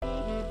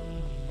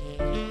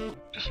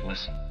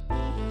listen.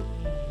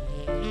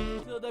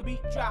 Till the beat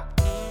drop.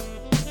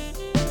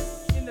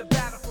 In the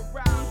battle for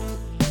round.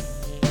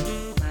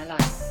 My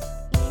life.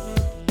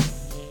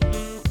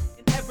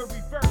 In every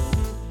verse.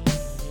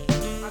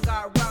 I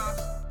got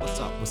rhymes.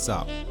 What's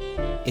up?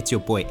 It's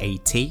your boy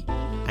AT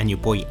and your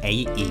boy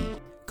AE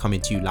coming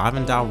to you live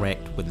and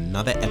direct with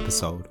another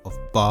episode of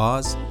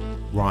Bars,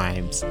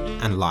 Rhymes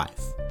and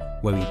Life,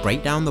 where we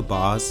break down the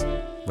bars,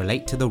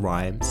 relate to the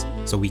rhymes,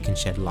 so we can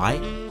shed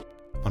light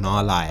on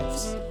our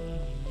lives.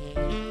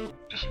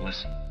 Just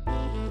listen.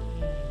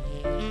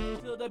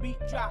 Till the beat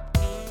drop.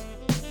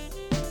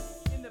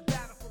 In the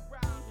battle for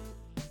round.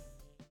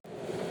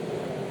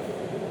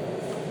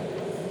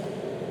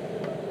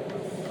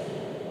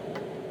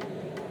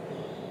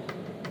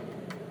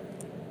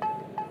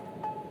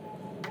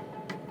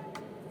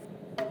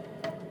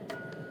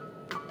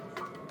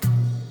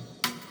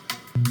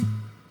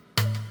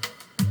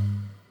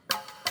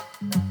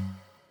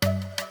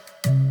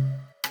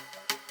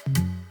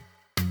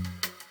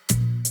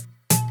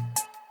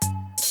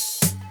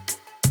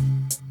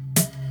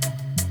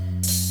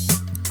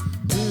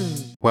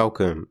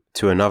 Welcome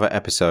to another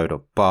episode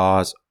of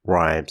Bars,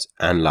 Rhymes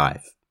and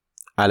Life.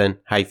 Alan,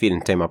 how you feeling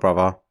today, my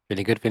brother?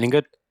 Feeling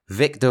good.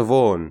 Viktor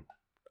Vaughn.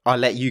 I'll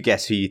let you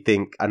guess who you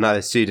think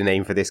another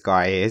pseudonym for this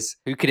guy is.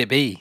 Who could it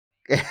be?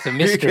 It's a Who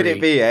mystery. could it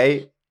be,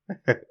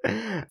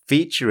 eh?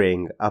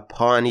 Featuring a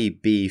Pawnee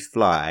Bee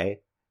Fly,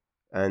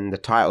 and the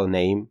title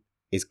name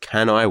is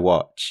Can I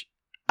Watch?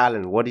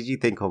 Alan, what did you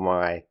think of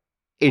my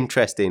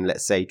interesting,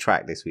 let's say,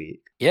 track this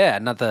week? Yeah,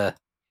 another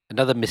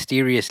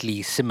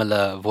mysteriously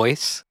similar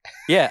voice.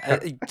 Yeah,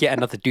 yet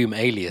another Doom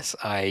alias.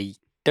 I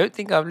don't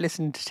think I've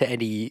listened to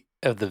any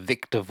of the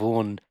Viktor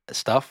Vaughn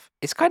stuff.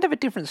 It's kind of a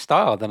different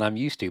style than I'm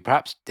used to.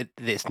 Perhaps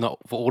it's not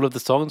for all of the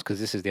songs, because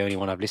this is the only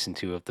one I've listened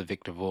to of the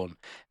Viktor Vaughn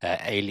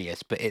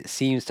alias, but it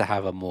seems to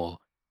have a more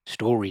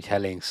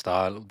storytelling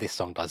style. This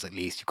song does, at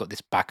least. You've got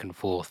this back and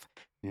forth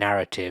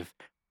narrative.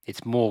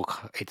 It's more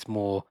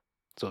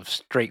sort of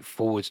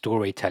straightforward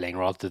storytelling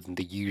rather than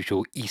the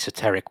usual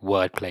esoteric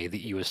wordplay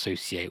that you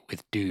associate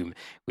with Doom,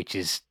 which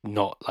is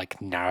not like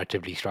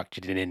narratively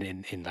structured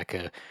in like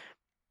a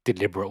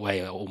deliberate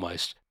way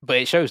almost. But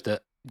it shows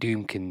that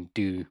Doom can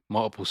do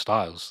multiple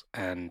styles,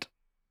 and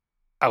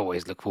I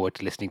always look forward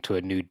to listening to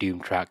a new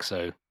Doom track,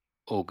 so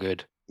all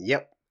good.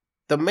 Yep.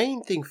 The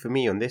main thing for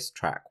me on this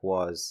track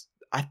was,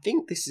 I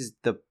think this is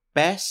the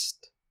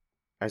best,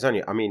 it's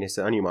only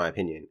my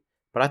opinion,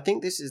 but I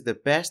think this is the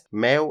best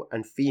male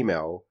and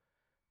female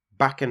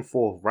back and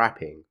forth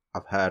rapping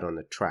I've heard on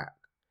the track.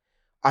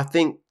 I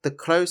think the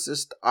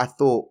closest I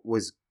thought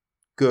was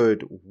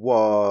good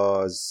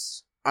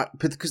was...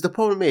 because the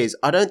problem is,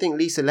 I don't think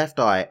Lisa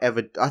Left Eye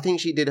ever... I think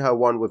she did her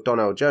one with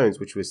Donnell Jones,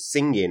 which was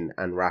singing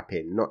and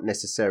rapping, not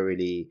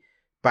necessarily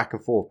back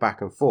and forth.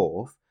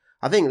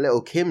 I think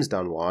Little Kim's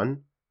done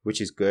one, which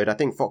is good. I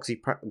think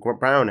Foxy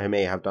Brown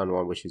may have done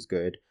one, which is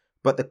good.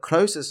 But the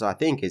closest, I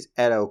think, is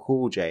LL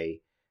Cool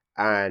J,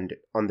 and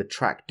on the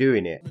track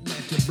doing it.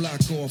 Block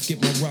off,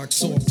 get my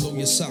rocks off, blow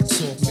your socks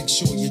off, make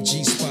sure your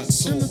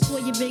G-spot's off. I'ma call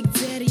your big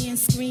daddy and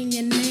scream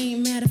your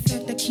name. Matter of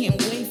fact, I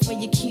can't wait for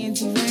your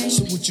candy rain.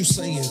 So what you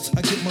saying?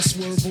 I get my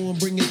swerve on,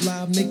 bring it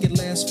live, make it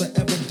last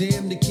forever.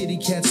 Damn, the kitty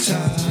cat's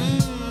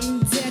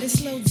tired. Daddy,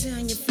 slow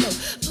down your flow.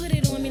 Put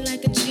it on me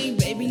like a G,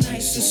 baby,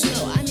 nice and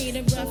slow. I need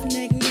a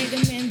roughneck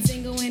nigga,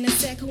 Mandingo and a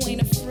sack who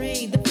ain't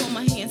afraid to pull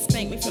my hand,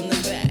 spank me from the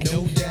back.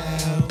 No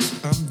doubt,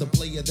 I'm the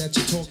player that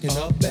you're talking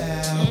about.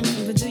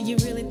 But do you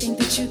really think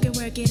that you can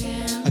work it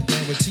out? I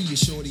guarantee you,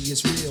 shorty,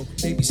 it's real.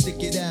 Baby, stick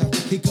it out.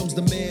 Here comes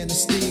the man of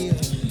steel.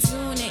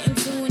 Doing it and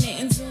doing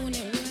it and doing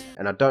it right.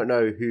 And I don't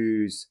know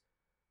who's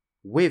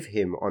with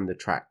him on the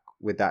track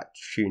with that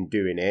tune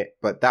doing it,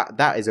 but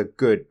that is a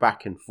good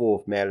back and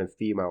forth male and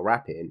female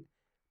rapping.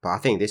 But I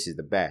think this is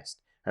the best.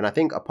 And I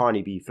think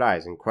Apani B Fly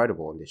is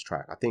incredible on this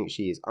track. I think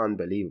she is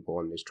unbelievable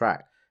on this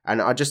track.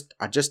 And I just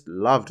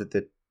loved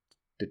the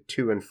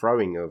to and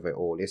froing of it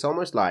all. It's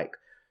almost like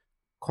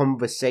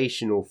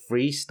conversational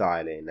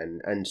freestyling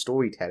and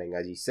storytelling,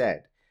 as you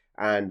said.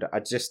 And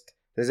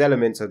there's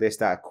elements of this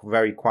that are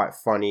very quite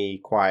funny,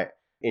 quite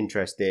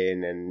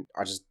interesting, and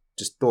I just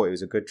thought it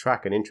was a good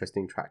track, an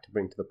interesting track to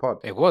bring to the pod.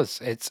 It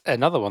was. It's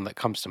another one that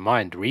comes to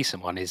mind. The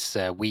recent one is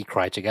We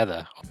Cry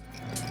Together.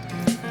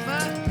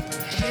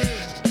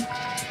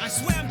 I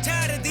swear I'm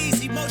tired of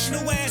these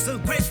emotional ass,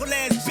 ungrateful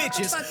ass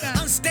bitches,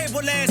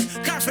 unstable ass,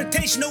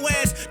 confrontational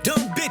ass,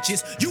 dumb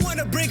bitches. You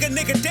wanna bring a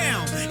nigga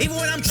down, even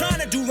when I'm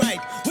trying to do right.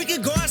 We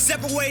can go our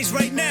separate ways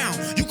right now.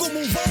 You can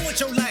move on with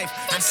your life.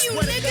 Fuck you,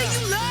 nigga.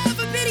 You love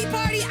a pity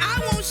party. I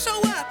won't show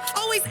up.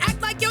 Always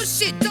act like your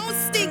shit don't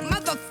stink.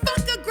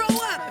 Motherfucker, grow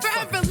up.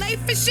 Forever late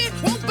for shit.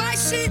 Won't buy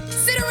shit.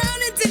 Sit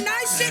around and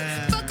deny shit.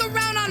 Fuck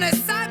around on a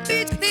side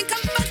bitch. Then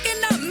come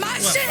fucking up my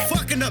shit.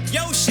 Fucking up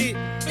your shit.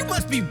 You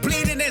must be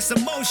bleeding and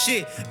some more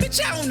shit.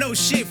 Bitch, I don't know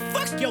shit.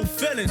 Fuck your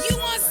feelings. You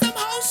want some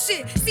whole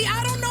shit. See,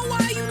 I don't know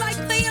why you like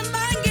playing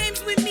mind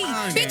games with me.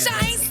 Bitch,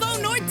 I ain't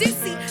slow nor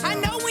dissy. I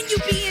know when you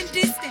being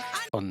distant.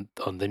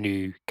 On the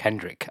new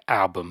Kendrick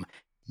album,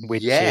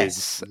 which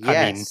Yes, is,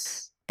 I mean,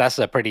 That's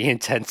a pretty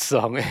intense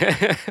song.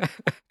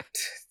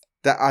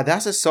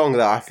 That's a song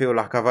that I feel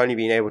like I've only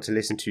been able to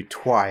listen to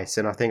twice,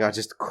 and I think I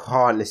just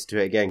can't listen to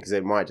it again because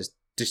it might just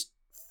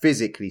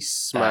physically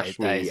smash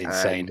that me. is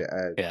insane.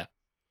 And, Yeah.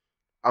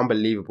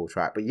 Unbelievable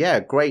track. But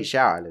yeah, great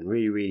shout, Alan.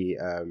 Really,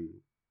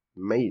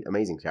 really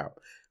amazing shout.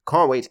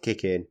 Can't wait to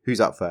kick in. Who's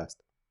up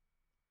first?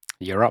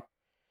 You're up.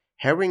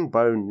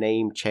 Herringbone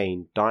name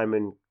chain,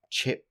 diamond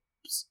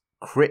chips,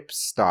 Crips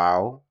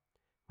style,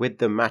 with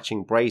the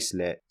matching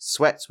bracelet,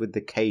 sweats with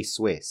the K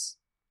Swiss.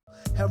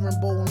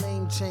 Herringbone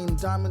name chain,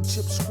 diamond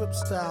chip script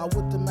style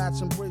with the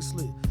matching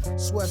bracelet.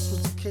 Sweats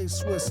with the K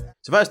Swiss.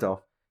 So first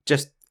off,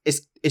 just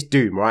it's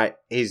Doom, right?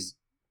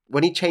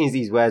 When he chains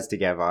these words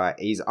together,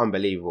 he's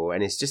unbelievable,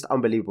 and it's just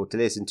unbelievable to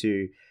listen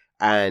to.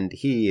 And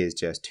he is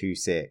just too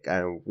sick.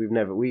 And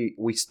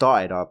we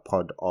started our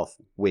pod off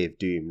with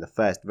Doom.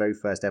 The very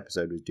first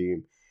episode was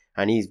Doom,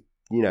 and he's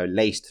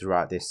laced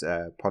throughout this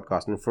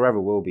podcast, and forever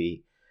will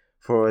be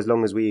for as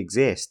long as we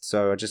exist.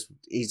 So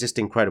he's just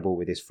incredible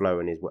with his flow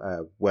and his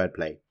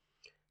wordplay.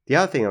 The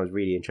other thing I was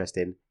really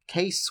interested in,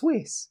 K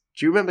Swiss.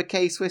 Do you remember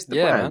K Swiss, the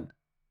brand?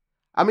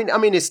 Man. I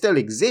mean, it still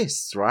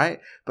exists,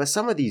 right? But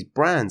some of these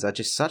brands are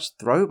just such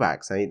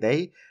throwbacks, ain't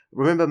they?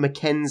 Remember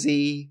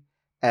Mackenzie,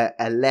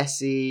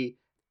 Alessi,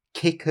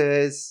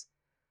 Kickers,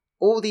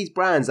 all these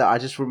brands that I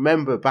just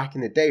remember back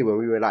in the day when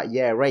we were like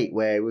year 8,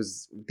 where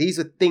these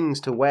are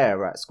things to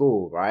wear at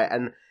school, right?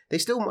 And they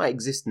still might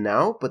exist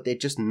now, but they're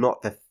just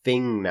not the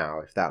thing now,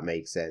 if that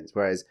makes sense.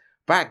 Whereas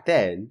back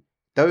then,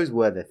 those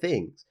were the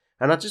things.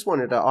 And I just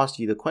wanted to ask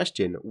you the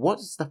question,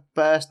 what's the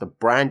first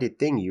branded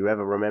thing you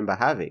ever remember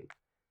having?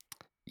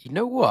 You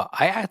know what?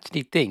 I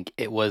actually think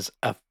it was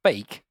a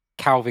fake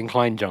Calvin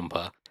Klein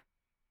jumper.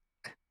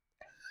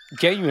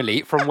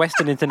 Genuinely, from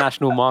Western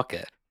International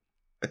Market.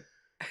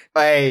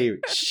 Hey,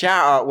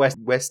 shout out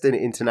Western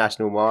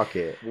International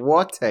Market.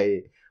 What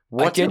I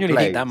genuinely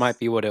think that might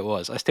be what it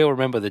was. I still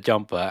remember the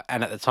jumper,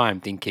 and at the time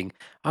thinking,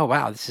 "Oh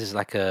wow, this is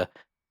like a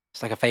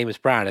famous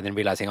brand," and then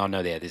realizing, "Oh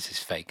no, this is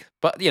fake."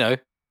 But you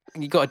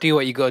got to do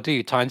what you got to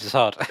do. Times is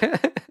hard.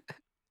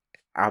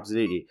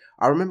 Absolutely.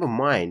 I remember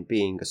mine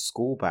being a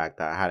school bag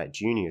that I had at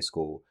junior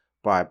school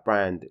by a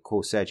brand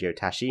called Sergio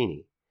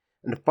Tacchini.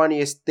 And the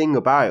funniest thing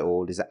about it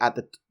all is that at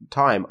the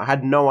time, I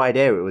had no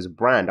idea it was a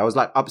brand. I was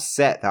like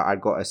upset that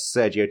I'd got a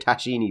Sergio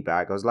Tacchini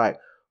bag. I was like,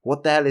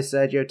 what the hell is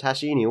Sergio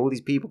Tacchini? All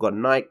these people got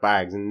Nike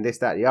bags and this,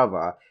 that, the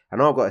other.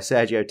 And I've got a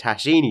Sergio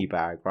Tacchini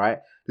bag, right?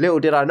 Little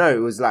did I know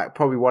it was like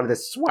probably one of the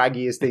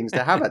swaggiest things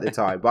to have at the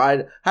time.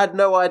 But I had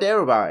no idea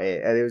about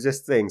it. And it was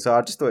just a thing. So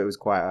I just thought it was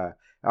quite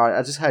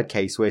I just heard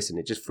K-Swiss and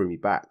it just threw me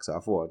back. So I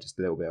thought just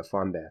a little bit of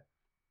fun there.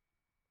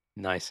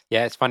 Nice.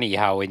 Yeah, it's funny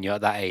how when you're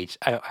at that age,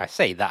 I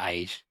say that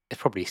age,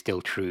 it's probably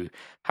still true,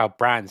 how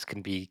brands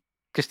can be,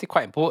 because they're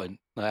quite important.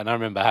 And I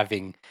remember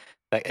having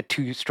like a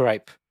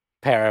 2-stripe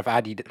pair of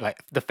Adidas,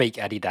 like the fake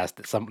Adidas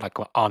that some like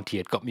my auntie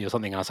had got me or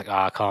something. I was like,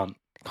 I can't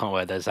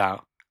wear those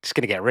out. Just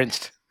gonna get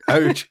rinsed.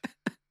 Ouch.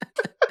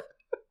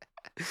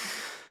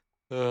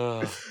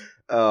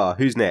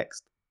 Who's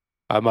next?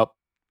 I'm up.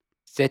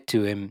 Said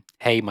to him,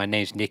 "Hey, my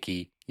name's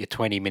Nikki. You're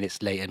 20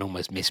 minutes late and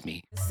almost miss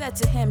me." Said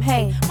to him,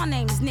 hey, my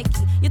name's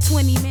Nikki. You're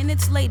 20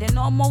 minutes late and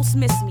almost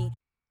miss me.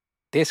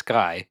 This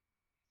guy,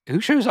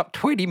 who shows up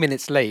 20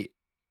 minutes late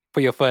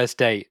for your first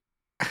date.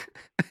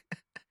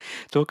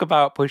 Talk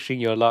about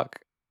pushing your luck.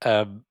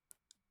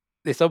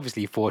 This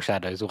obviously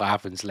foreshadows what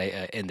happens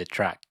later in the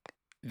track.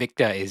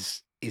 Viktor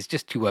is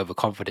just too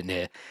overconfident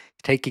here,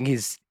 taking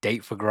his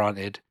date for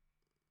granted.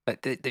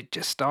 Like they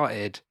just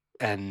started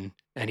and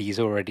he's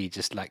already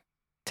just like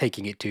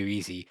taking it too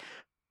easy.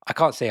 I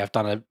can't say I've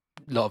done a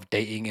lot of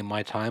dating in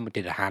my time. I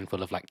did a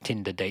handful of like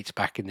Tinder dates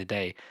back in the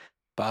day,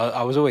 but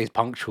I was always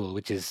punctual,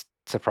 which is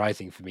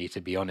surprising for me, to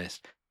be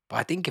honest. But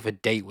I think if a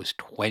date was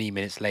 20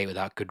 minutes late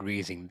without good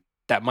reason,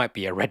 that might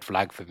be a red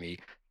flag for me.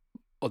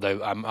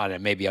 Although I don't know,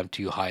 maybe I'm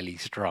too highly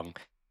strung.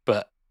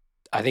 But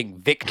I think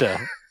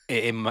Viktor,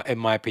 in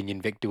my opinion,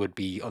 Viktor would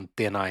be on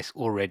thin ice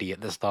already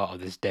at the start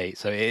of this date.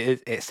 So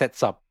it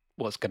sets up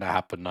what's going to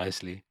happen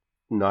nicely.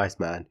 Nice,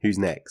 man. Who's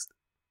next?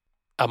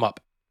 I'm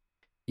up.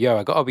 Yo,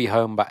 I gotta be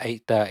home by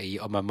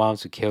 8:30 or my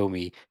mom's will kill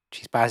me.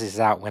 She passes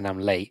out when I'm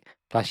late.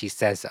 Plus she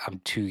says that I'm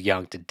too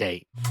young to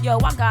date. Yo,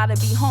 I gotta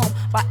be home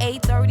by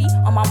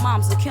 8:30 or my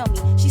mom's will kill me.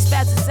 She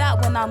spazzes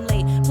out when I'm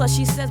late. Plus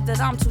she says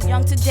that I'm too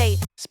young to date.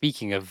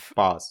 Speaking of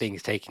Bars.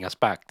 things taking us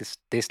back,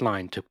 this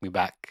line took me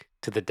back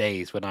to the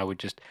days when I would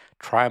just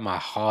try my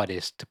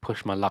hardest to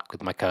push my luck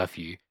with my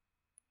curfew.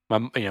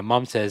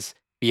 Mom says,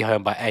 be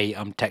home by 8.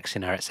 I'm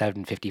texting her at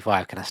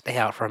 7:55. Can I stay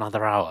out for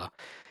another hour?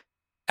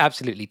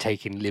 Absolutely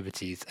taking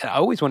liberties. I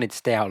always wanted to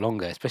stay out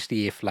longer,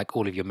 especially if like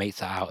all of your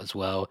mates are out as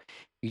well.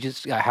 You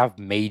just have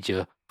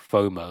major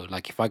FOMO.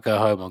 Like if I go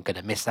home, I'm going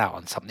to miss out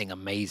on something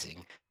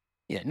amazing.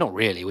 Not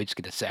really. We're just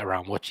going to sit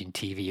around watching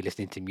TV,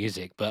 listening to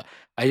music. But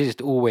I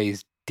just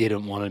always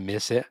didn't want to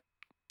miss it.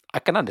 I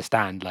can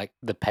understand like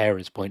the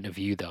parents' point of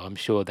view, though. I'm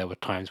sure there were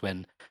times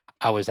when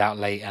I was out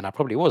late and I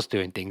probably was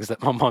doing things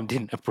that my mom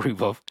didn't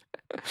approve of.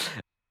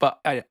 But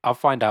I'll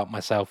find out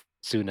myself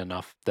soon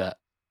enough that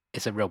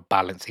it's a real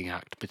balancing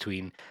act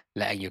between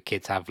letting your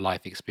kids have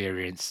life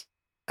experience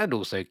and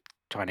also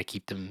trying to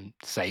keep them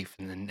safe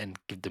and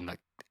give them like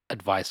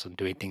advice on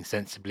doing things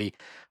sensibly.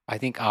 I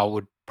think I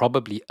would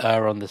probably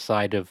err on the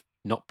side of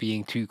not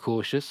being too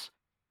cautious.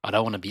 I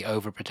don't want to be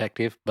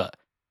overprotective, but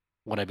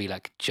want to be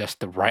like just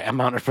the right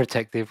amount of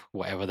protective,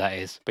 whatever that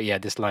is. But yeah,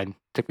 this line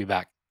took me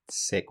back.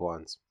 Sick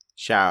ones.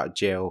 Shout out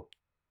Jill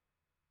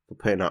for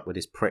putting up with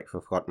this prick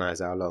for God knows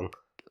how long.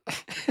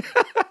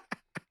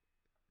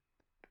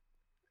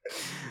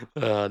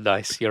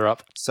 Nice, you're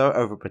up. So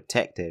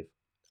overprotective.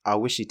 I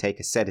wish she'd take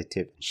a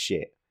sedative and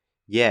shit.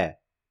 Yeah,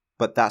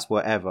 but that's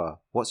whatever.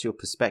 What's your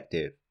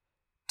perspective?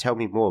 Tell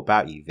me more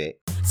about you, Vic.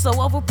 So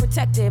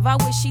overprotective, I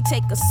wish she'd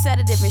take a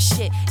sedative and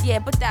shit. Yeah,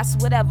 but that's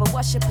whatever.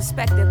 What's your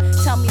perspective?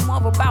 Tell me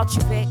more about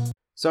you, Vic.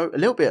 So a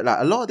little bit, like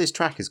a lot of this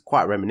track is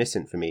quite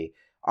reminiscent for me.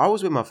 I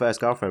was with my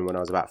first girlfriend when I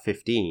was about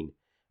 15.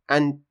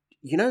 And,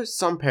 you know,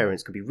 some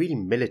parents could be really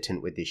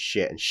militant with this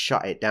shit and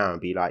shut it down.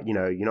 Be like, you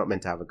know, you're not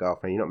meant to have a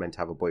girlfriend. You're not meant to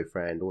have a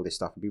boyfriend. All this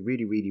stuff would be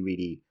really, really,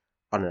 really,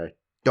 I don't know,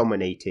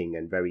 dominating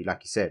and very, like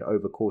you said,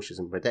 overcautious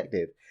and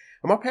protective.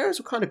 And my parents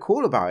were kind of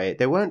cool about it.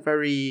 They weren't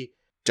very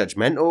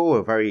judgmental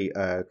or very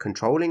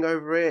controlling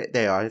over it.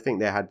 I think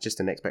they had just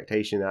an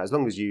expectation that as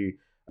long as you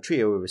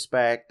treat her with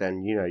respect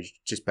and, you know,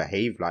 just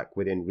behave like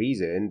within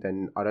reason,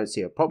 then I don't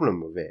see a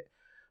problem with it.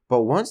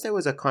 But once there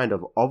was a kind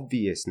of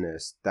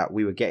obviousness that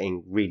we were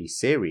getting really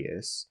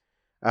serious,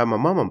 my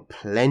mum on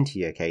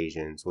plenty of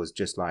occasions was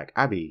just like,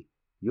 Abby,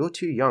 you're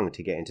too young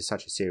to get into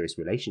such a serious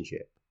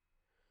relationship.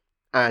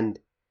 And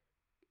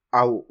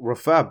I'll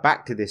refer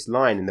back to this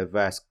line in the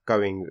verse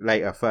going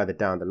later further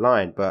down the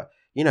line, but,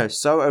 you know,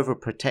 so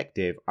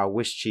overprotective, I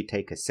wish she'd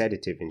take a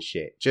sedative and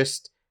shit.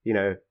 Just, you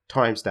know,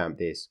 timestamp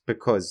this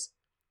because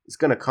it's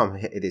going to come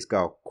hit this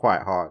girl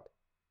quite hard.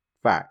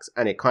 Facts.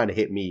 And it kind of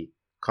hit me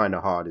kind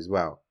of hard as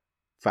well.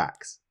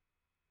 Facts.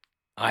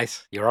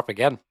 Nice, you're up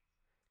again.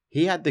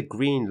 He had the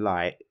green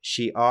light.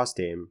 She asked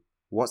him,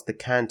 what's the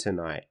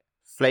Cantonite?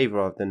 Flavor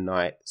of the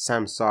night,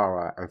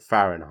 Samsara and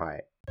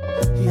Fahrenheit.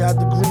 He had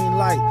the green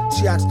light.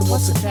 She asked him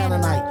what's a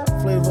Canaanite.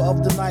 Flavor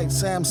of the night,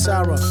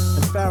 Samsara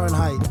and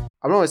Fahrenheit.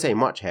 I'm not going to say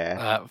much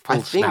here.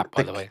 Full snap,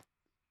 by the way.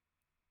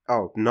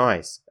 Oh,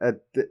 nice.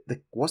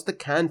 What's the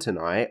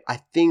Cantonite? I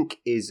think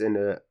is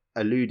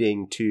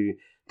alluding to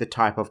the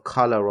type of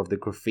color of the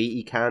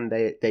graffiti can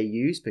they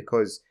use,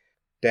 because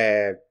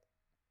they're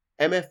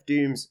MF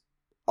Doom's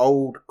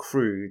old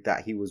crew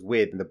that he was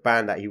with and the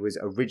band that he was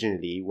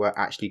originally were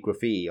actually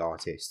graffiti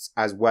artists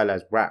as well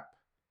as rap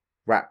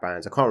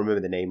bands. I can't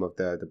remember the name of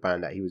the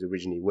band that he was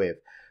originally with,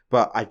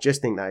 but I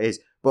just think that is.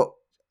 But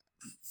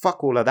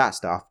fuck all of that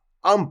stuff.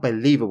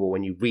 Unbelievable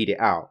when you read it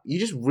out. You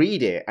just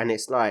read it and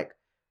it's like,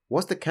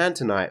 what's the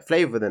Cantonite?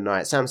 Flavor of the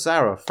night,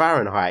 Samsara,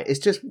 Fahrenheit. It's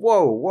just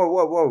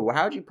whoa.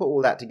 How do you put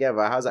all that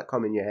together? How's that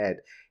come in your head?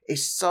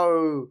 It's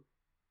so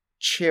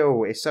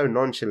chill. It's so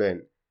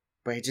nonchalant,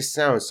 but it just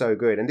sounds so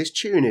good. And this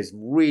tune is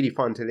really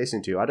fun to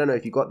listen to. I don't know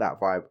if you got that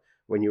vibe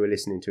when you were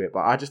listening to it,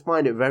 but I just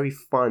find it very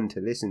fun to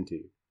listen to.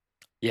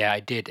 Yeah,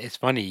 I did. It's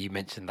funny you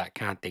mentioned that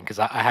can thing because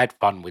I had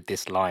fun with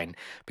this line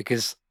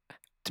because,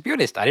 to be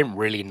honest, I didn't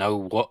really know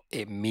what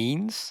it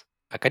means.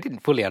 Like, I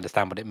didn't fully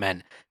understand what it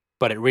meant,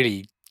 but it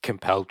really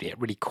compelled me. It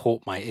really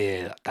caught my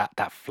ear.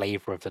 That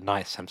flavor of the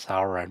night,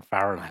 Samsara and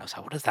Fahrenheit. I was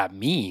like, what does that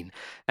mean?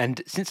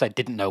 And since I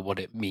didn't know what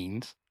it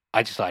means,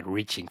 I just started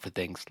reaching for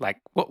things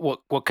like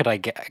what could I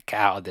get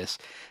out of this?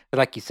 But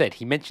like you said,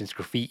 he mentions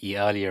graffiti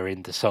earlier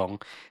in the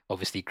song.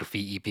 Obviously,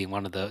 graffiti being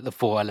one of the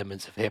four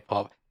elements of hip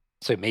hop.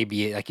 So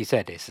maybe, like you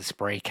said, it's a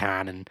spray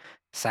can, and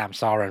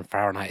Samsara and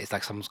Fahrenheit is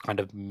like some kind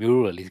of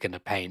mural he's going to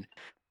paint.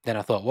 Then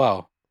I thought,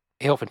 well,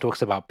 he often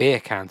talks about beer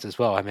cans as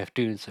well, MF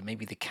Doom, so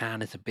maybe the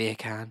can is a beer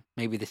can.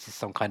 Maybe this is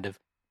some kind of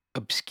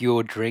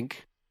obscure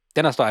drink.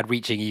 Then I started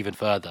reaching even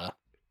further,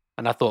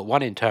 and I thought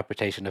one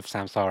interpretation of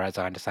Samsara, as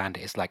I understand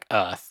it, is like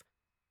earth,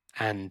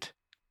 and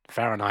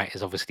Fahrenheit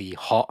is obviously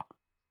hot.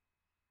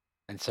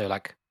 And so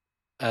like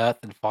earth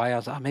and fire, I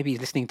was like, maybe he's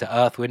listening to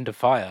Earth, Wind and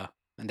Fire,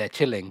 and they're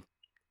chilling.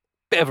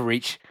 Bit of a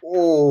reach.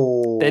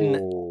 Oh. Then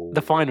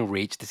the final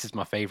reach, this is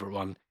my favorite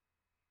one.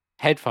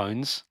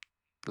 Headphones,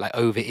 like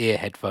over-ear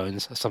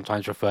headphones, are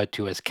sometimes referred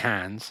to as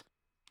cans.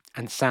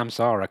 And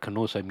Samsara can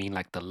also mean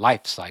like the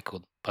life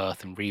cycle,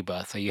 birth and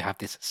rebirth. So you have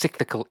this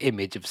cyclical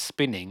image of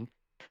spinning.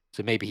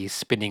 So maybe he's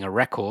spinning a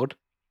record,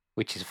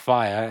 which is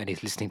fire, and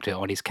he's listening to it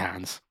on his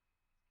cans.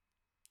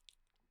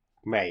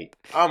 Mate,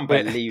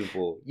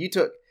 unbelievable. You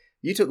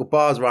took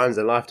bars, rhymes,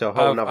 and life to a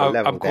whole nother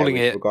level. I'm calling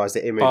there with it regards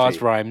to imagery.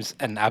 Bars, rhymes,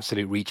 and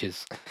absolute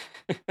reaches.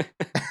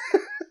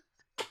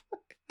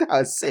 That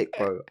was sick,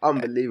 bro.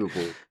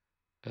 Unbelievable.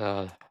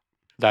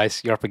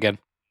 Nice, you're up again.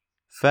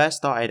 First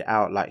started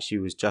out like she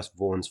was just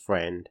Vaughn's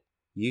friend.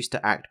 Used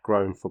to act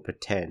grown for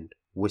pretend,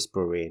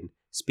 whispering,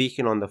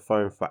 speaking on the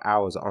phone for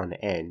hours on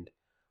end.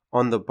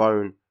 On the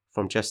bone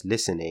from just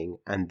listening,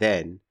 and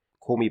then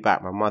call me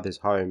back, my mother's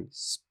home.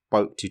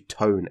 spoke to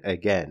Tone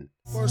again.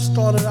 First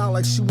started out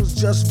like she was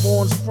just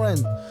Vaughn's friend.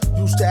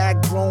 Used to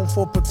act grown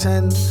for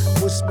pretend,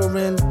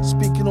 whispering,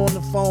 speaking on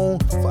the phone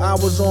for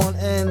hours on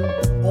end,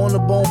 on the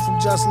bone from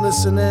just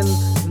listening,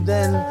 and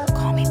then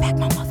Call me back,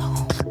 my mother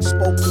home.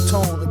 spoke to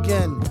Tone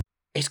again.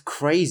 It's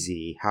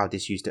crazy how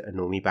this used to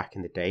annoy me back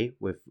in the day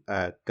with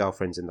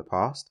girlfriends in the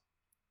past.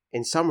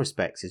 In some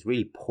respects, it's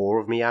really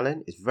poor of me,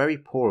 Alan. It's very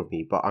poor of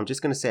me, but I'm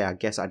just going to say I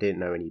guess I didn't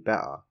know any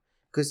better.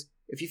 Because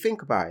if you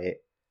think about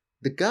it,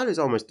 the girl is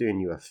almost doing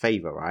you a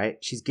favour, right?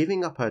 She's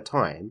giving up her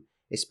time,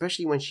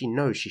 especially when she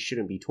knows she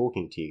shouldn't be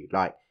talking to you.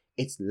 Like,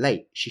 it's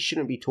late. She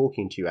shouldn't be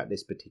talking to you at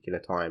this particular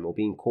time, or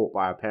being caught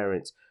by her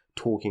parents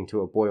talking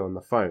to a boy on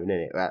the phone,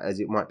 innit? As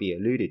it might be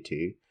alluded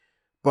to.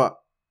 But,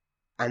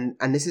 and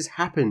this has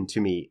happened to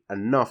me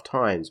enough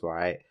times,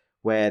 right?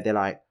 Where they're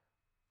like,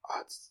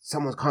 oh,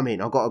 someone's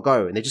coming, I've got to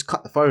go. And they just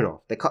cut the phone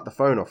off. They cut the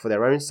phone off for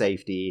their own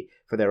safety,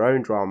 for their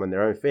own drama and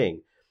their own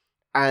thing.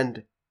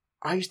 And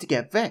I used to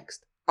get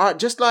vexed.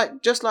 Just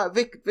like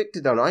Victor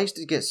done, I used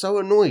to get so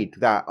annoyed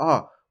that,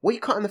 what are you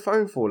cutting the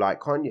phone for?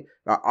 Like, can't you?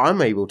 Like,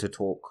 I'm able to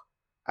talk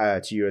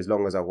to you as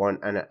long as I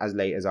want and as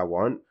late as I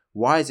want.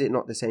 Why is it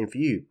not the same for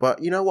you?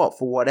 But you know what?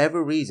 For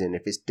whatever reason,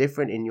 if it's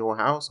different in your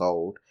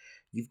household,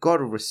 you've got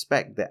to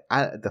respect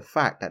the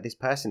fact that this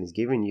person is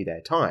giving you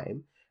their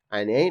time.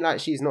 And it ain't like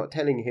she's not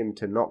telling him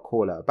to not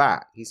call her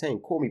back. He's saying,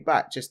 call me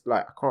back, just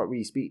like I can't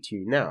really speak to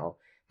you now.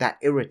 That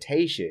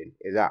irritation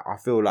is that I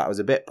feel like it was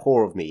a bit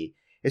poor of me.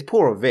 It's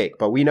poor of Vic,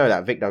 but we know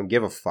that Vic don't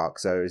give a fuck,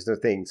 so it's the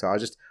thing. So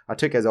I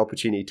took it as an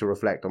opportunity to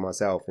reflect on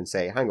myself and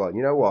say, hang on,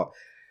 you know what?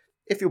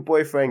 If your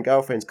boyfriend,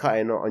 girlfriend's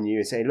cutting on you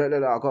and saying, look,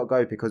 I've got to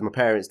go because my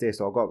parents this,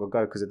 or I've got to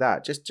go because of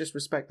that, just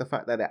respect the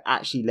fact that they're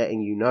actually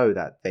letting you know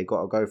that they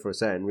got to go for a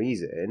certain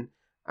reason,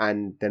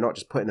 and they're not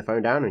just putting the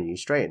phone down on you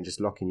straight and just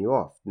locking you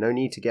off. No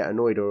need to get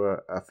annoyed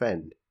or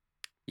offend.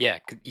 Yeah,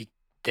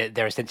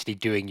 they're essentially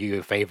doing you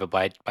a favor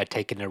by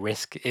taking a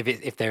risk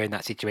if they're in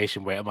that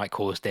situation where it might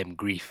cause them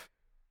grief.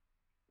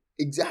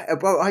 Exactly,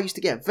 bro. I used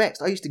to get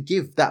vexed. I used to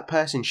give that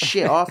person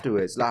shit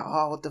afterwards. Like,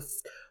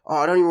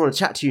 I don't even want to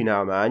chat to you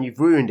now, man. You've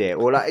ruined it.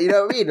 Or like, you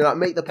know what I mean? Like,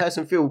 make the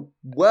person feel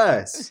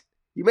worse.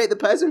 You make the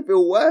person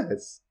feel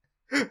worse.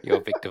 You're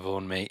Victor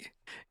Vaughn, mate.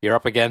 You're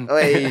up again.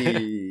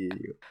 Hey.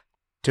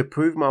 To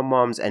prove my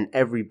mums and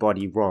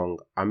everybody wrong,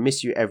 I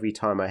miss you every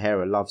time I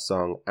hear a love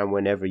song and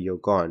whenever you're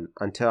gone.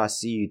 Until I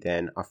see you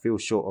then, I feel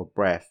short of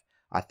breath.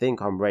 I think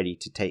I'm ready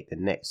to take the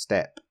next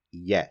step.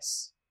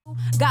 Yes.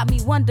 Got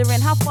me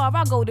wondering how far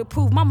I go to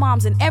prove my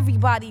mom's and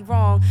everybody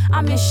wrong.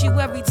 I miss you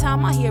every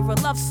time I hear a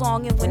love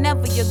song and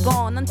whenever you're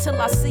gone. Until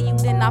I see you,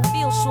 then I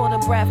feel short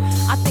of breath.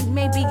 I think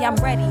maybe I'm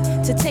ready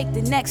to take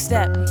the next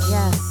step.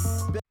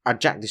 Yes. I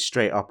jacked this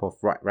straight up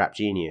off Rap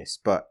Genius,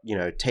 but, you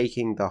know,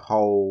 taking the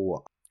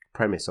whole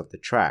premise of the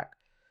track,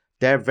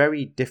 their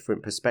very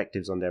different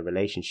perspectives on their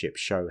relationship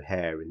show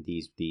here in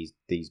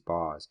these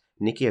bars.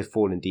 Nikki has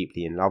fallen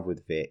deeply in love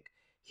with Vic.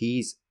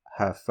 He's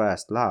her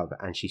first love,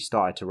 and she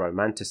started to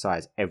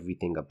romanticize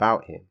everything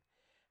about him.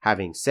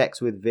 Having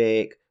sex with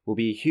Vic will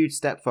be a huge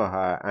step for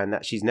her, and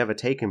that she's never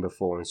taken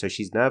before, and so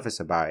she's nervous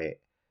about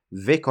it.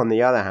 Vic, on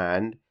the other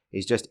hand,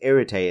 is just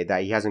irritated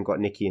that he hasn't got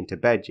Nikki into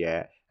bed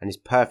yet, and is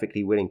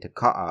perfectly willing to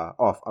cut her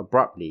off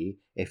abruptly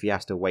if he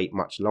has to wait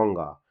much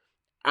longer.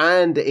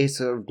 And it's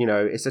a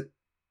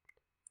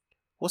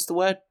what's the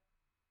word?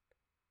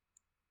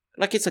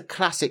 Like, it's a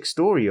classic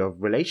story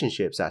of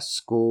relationships at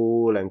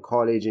school and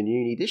college and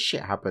uni. This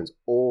shit happens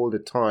all the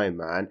time,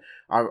 man.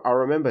 I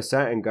remember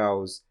certain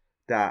girls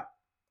that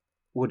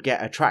would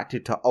get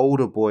attracted to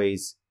older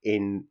boys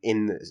in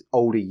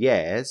older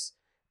years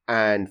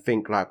and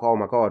think like, oh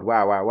my God,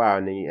 wow.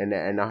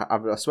 And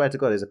I swear to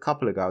God, there's a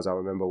couple of girls I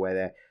remember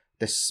where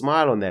the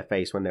smile on their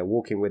face when they're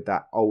walking with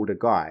that older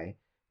guy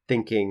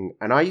thinking,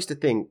 and I used to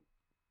think,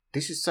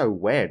 this is so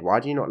weird. Why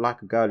do you not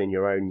like a girl in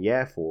your own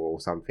year for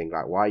or something?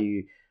 Like, why are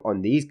you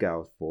on these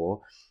girls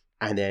for?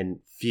 And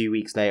then a few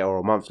weeks later or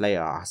a month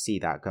later, I see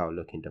that girl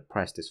looking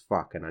depressed as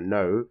fuck. And I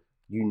know,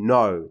 you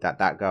know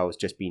that girl's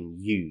just been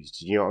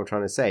used. You know what I'm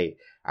trying to say?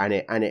 And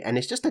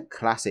it's just a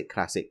classic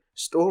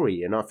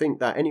story. And I think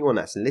that anyone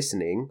that's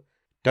listening,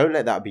 don't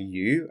let that be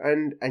you,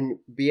 and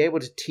be able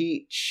to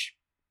teach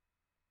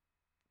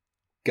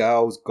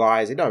girls,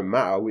 guys, it don't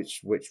matter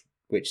which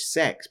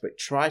sex, but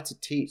try to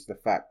teach the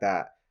fact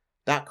that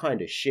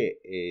kind of shit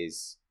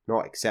is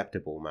not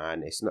acceptable,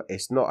 man.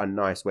 It's not a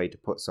nice way to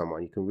put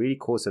someone. You can really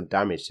cause some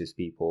damage to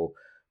people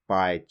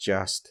by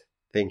just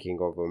thinking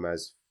of them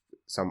as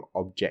some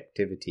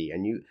objectivity.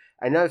 And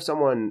I know if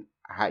someone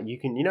you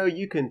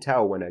can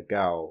tell when a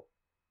girl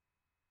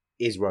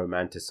is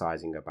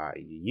romanticizing about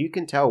you. You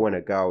can tell when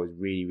a girl is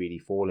really, really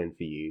falling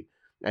for you.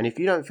 And if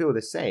you don't feel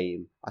the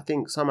same, I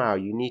think somehow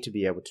you need to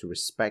be able to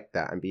respect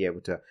that and be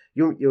able to.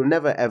 You'll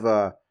never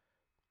ever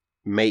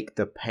make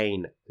the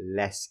pain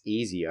less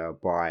easier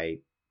by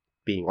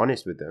being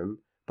honest with them,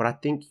 but I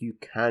think you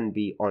can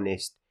be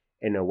honest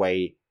in a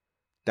way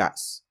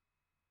that's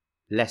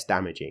less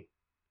damaging,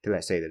 to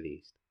let's say the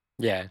least.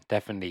 Yeah,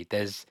 definitely.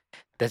 There's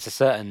a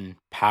certain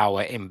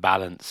power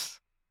imbalance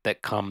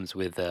that comes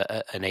with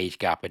an age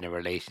gap in a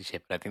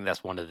relationship. And I think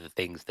that's one of the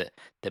things that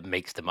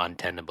makes them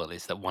untenable,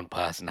 is that one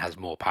person has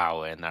more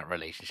power in that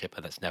relationship,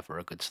 and that's never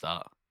a good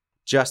start.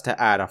 Just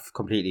to add, I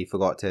completely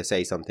forgot to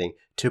say something.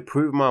 To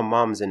prove my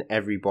mum's and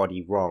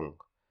everybody wrong.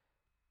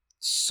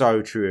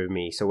 So true of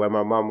me. So when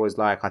my mum was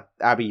like,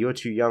 Abby, you're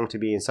too young to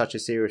be in such a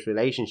serious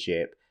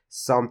relationship,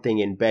 something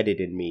embedded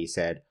in me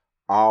said,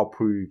 I'll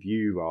prove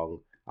you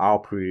wrong. I'll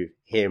prove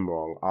him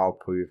wrong. I'll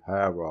prove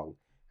her wrong.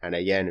 And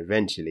again,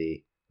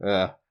 eventually,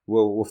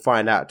 we'll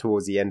find out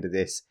towards the end of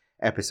this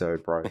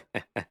episode, bro.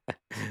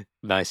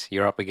 Nice.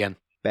 You're up again.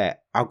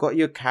 Bet. I've got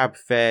your cab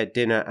fare,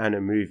 dinner, and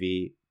a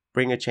movie.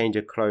 Bring a change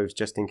of clothes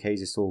just in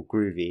case it's all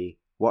groovy.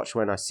 Watch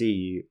when I see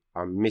you.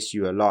 I miss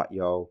you a lot,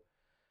 yo.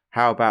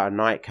 How about a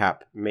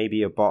nightcap?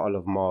 Maybe a bottle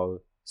of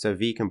Mo, so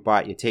V can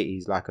bite your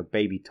titties like a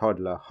baby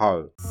toddler,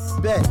 ho.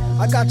 Bet,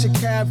 I got your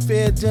cab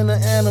fare, dinner,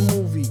 and a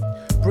movie.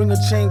 Bring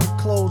a change of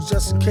clothes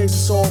just in case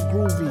it's all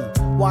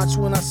groovy. Watch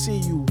when I see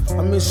you.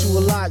 I miss you a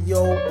lot,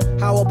 yo.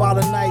 How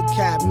about a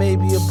nightcap?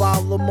 Maybe a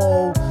bottle of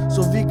Mo,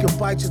 so V can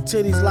bite your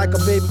titties like a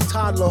baby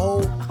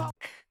toddler, ho.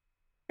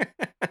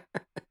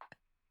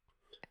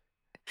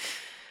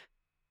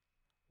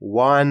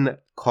 One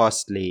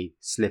costly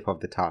slip of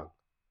the tongue.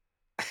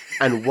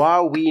 And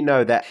while we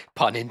know that...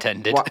 Pun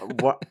intended.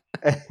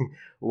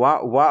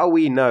 While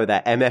we know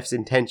that MF's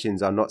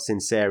intentions are not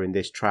sincere in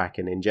this track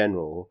and in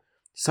general,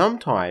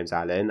 sometimes,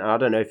 Alan, and I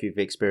don't know if you've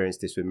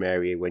experienced this with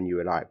Mary when you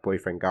were like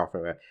boyfriend,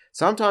 girlfriend,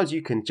 sometimes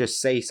you can just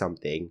say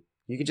something,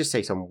 you can just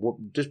say some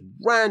just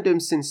random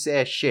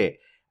sincere shit,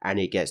 and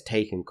it gets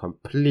taken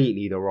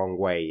completely the wrong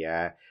way,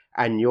 yeah?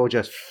 And you're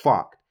just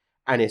fucked.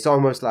 And it's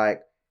almost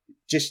like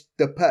just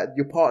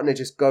your partner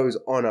just goes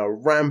on a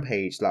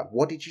rampage, like,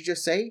 what did you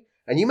just say?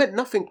 And you meant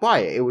nothing by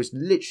it. It was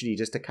literally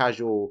just a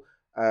casual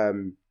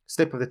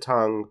slip of the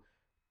tongue,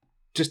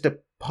 just a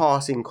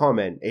passing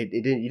comment.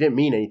 You didn't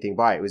mean anything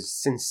by it. It was a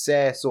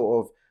sincere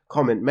sort of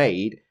comment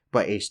made,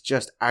 but it's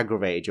just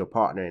aggravated your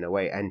partner in a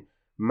way. And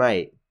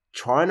mate,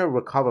 trying to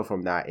recover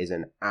from that is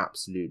an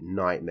absolute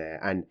nightmare.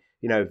 And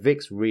you know,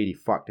 Vic's really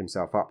fucked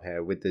himself up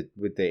here with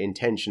the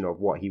intention of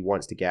what he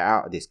wants to get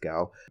out of this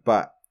girl.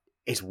 But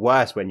it's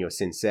worse when you're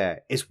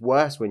sincere. It's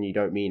worse when you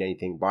don't mean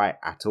anything by it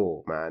at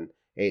all, man.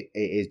 It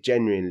is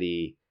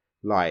genuinely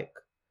like,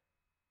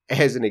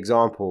 as an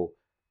example,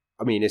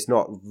 I mean, it's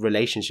not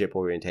relationship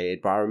orientated,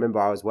 but I remember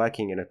I was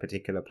working in a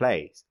particular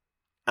place,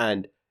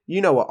 and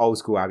you know what old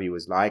school Abby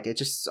was like. I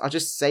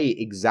just say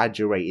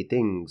exaggerated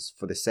things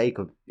for the sake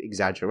of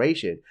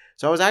exaggeration.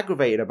 So I was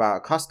aggravated about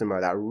a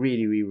customer that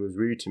really, really was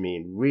rude to me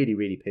and really,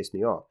 really pissed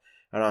me off.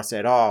 And I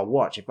said, "Oh,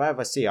 watch, if I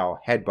ever see her,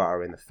 I'll headbutt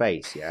her in the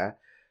face." Yeah,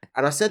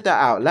 and I said that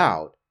out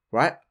loud,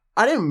 right?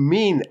 I didn't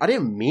mean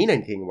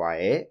anything by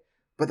it,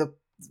 but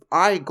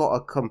I got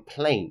a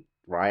complaint,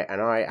 right?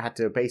 And I had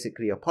to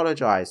basically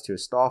apologize to a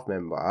staff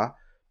member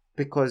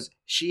because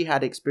she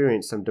had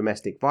experienced some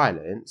domestic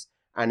violence,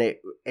 and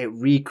it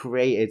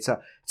recreated. So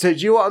do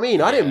you know what I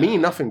mean? I didn't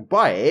mean nothing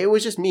by it. It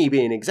was just me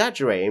being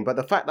exaggerating. But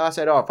the fact that I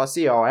said, "Oh, if I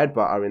see her, I'll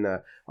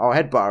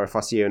headbutt her if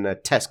I see her in a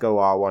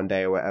Tesco aisle one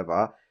day or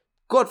whatever."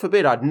 God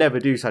forbid I'd never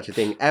do such a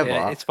thing ever.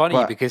 Yeah, it's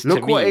funny because look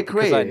to what me, it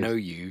because I created. know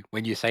you,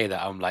 when you say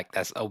that, I'm like,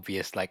 that's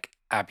obvious, like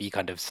Abby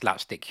kind of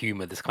slapstick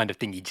humor, this kind of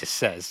thing he just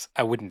says.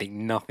 I wouldn't think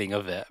nothing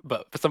of it.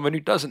 But for someone who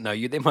doesn't know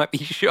you, they might be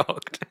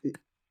shocked.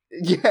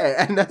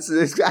 Yeah, and that's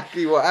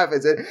exactly what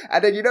happens.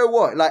 And then you know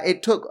what? Like,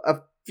 it took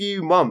a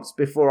few months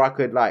before I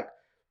could like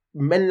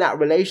mend that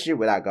relationship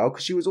with that girl,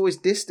 because she was always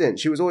distant.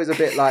 She was always a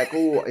bit like,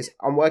 "Oh,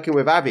 I'm working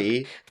with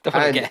Abby, Don't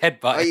want to get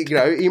headbutted." you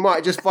know, he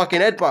might just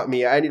fucking headbutt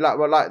me." And he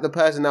like the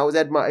person that was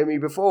headbutting me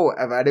before,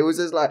 whatever. And it was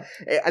just like,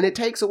 and it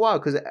takes a while,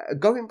 because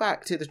going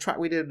back to the track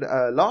we did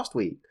last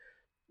week,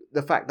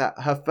 the fact that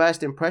her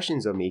first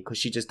impressions of me, because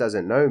she just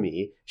doesn't know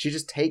me, she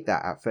just take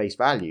that at face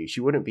value.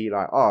 She wouldn't be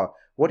like, "Oh,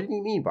 what did he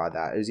mean by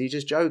that? Is he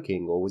just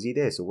joking, or was he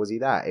this, or was he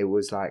that?" It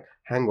was like,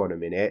 hang on a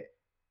minute,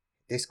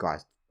 this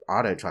guy's,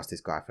 I don't trust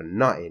this guy for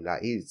nothing.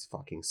 Like, he's a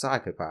fucking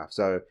psychopath.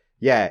 So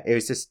yeah, it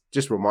was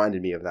just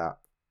reminded me of that.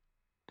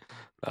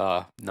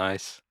 Ah,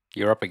 nice.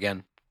 You're up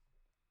again.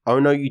 "Oh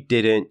no, you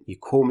didn't. You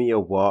call me a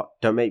what?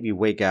 Don't make me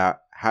wig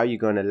out. How you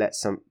gonna let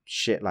some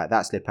shit like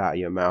that slip out of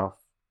your mouth?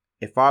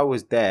 If I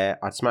was there,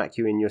 I'd smack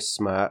you in your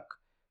smirk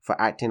for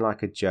acting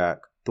like a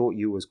jerk. Thought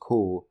you was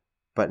cool,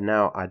 but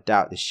now I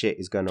doubt this shit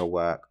is gonna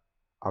work.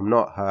 I'm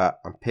not hurt.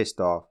 I'm pissed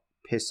off.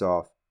 Piss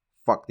off.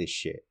 Fuck this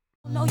shit."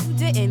 No, you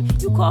didn't.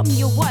 You called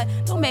me a what?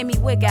 Don't make me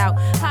wig out.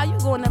 How you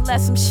gonna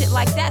let some shit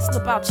like that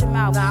slip out your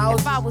mouth?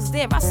 If I was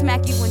there, I'd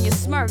smack you in your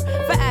smirk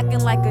for acting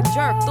like a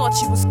jerk.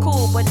 Thought you was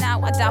cool, but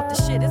now I doubt the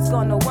shit is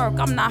gonna work.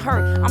 I'm not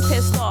hurt. I'm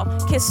pissed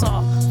off. Kiss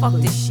off. Fuck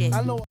this shit.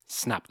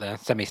 Snap there.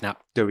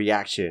 Semi-snap. The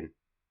reaction.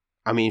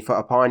 I mean,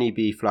 for Apani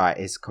beef, like,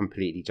 it's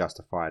completely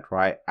justified,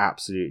 right?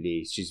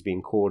 Absolutely. She's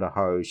been called a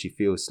hoe. She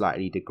feels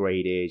slightly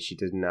degraded. She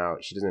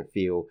doesn't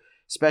feel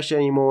special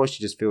anymore.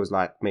 She just feels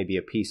like maybe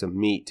a piece of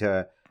meat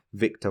to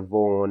Viktor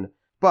Vaughn.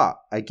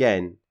 But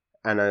again,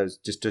 and I was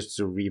just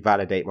to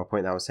revalidate my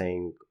point that I was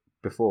saying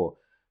before,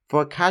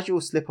 for a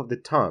casual slip of the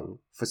tongue,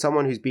 for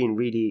someone who's been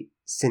really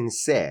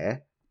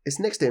sincere, it's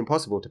next to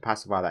impossible to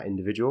pacify that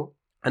individual.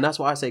 And that's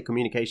why I say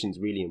communication is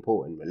really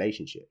important in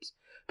relationships.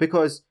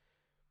 Because,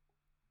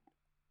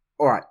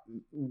 all right,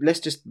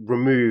 let's just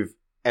remove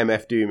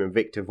MF Doom and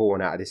Viktor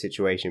Vaughn out of this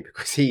situation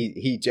because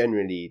he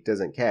genuinely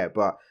doesn't care.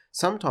 But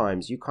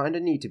sometimes you kind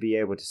of need to be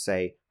able to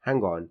say,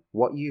 hang on,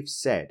 what you've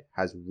said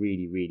has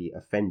really, really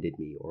offended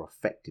me or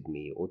affected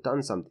me or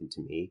done something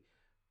to me.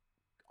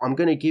 I'm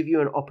going to give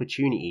you an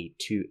opportunity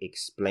to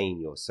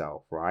explain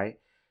yourself, right?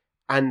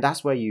 And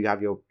that's where you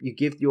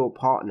give your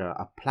partner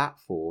a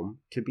platform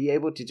to be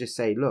able to just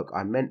say, look,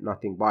 I meant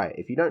nothing by it.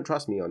 If you don't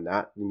trust me on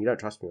that, then you don't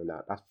trust me on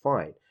that. That's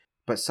fine.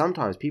 But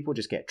sometimes people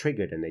just get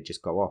triggered and they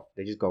just go off.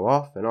 They just go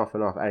off and off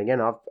and off. And again,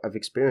 I've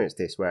experienced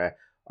this where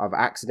I've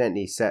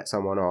accidentally set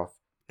someone off.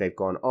 They've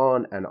gone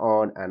on and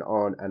on and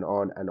on and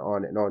on and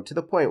on and on to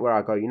the point where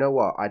I go, you know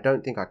what? I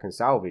don't think I can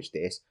salvage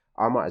this.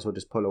 I might as well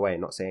just pull away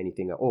and not say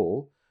anything at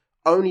all.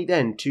 Only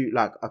then to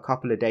like a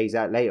couple of days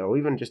out later or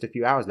even just a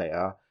few hours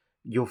later,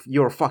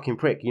 you're a fucking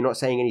prick. You're not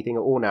saying anything at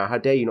all now. How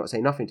dare you not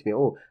say nothing to me at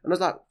all? And I was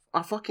like,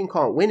 I fucking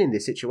can't win in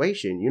this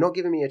situation. You're not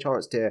giving me a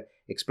chance to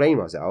explain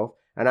myself.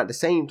 And at the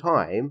same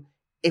time,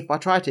 if I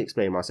try to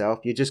explain myself,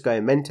 you're just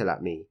going mental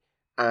at me.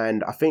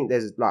 And I think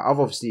I've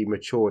obviously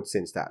matured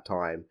since that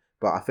time,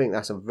 but I think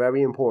that's a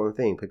very important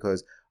thing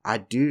because I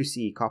do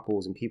see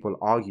couples and people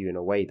argue in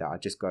a way that I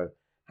just go,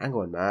 hang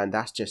on, man,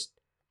 that's just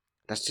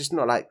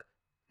not like,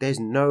 there's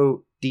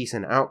no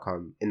decent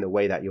outcome in the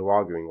way that you're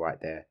arguing right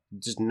there.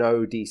 Just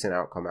no decent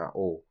outcome at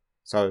all.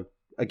 So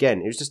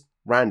again, it was just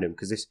random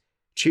because this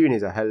tune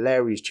is a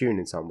hilarious tune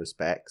in some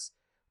respects,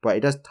 but it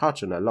does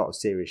touch on a lot of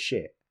serious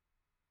shit.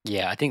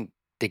 Yeah, I think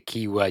the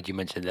key word you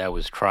mentioned there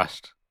was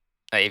trust.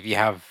 Like, if you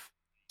have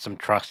some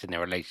trust in a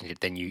relationship,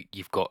 then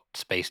you've got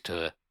space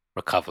to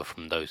recover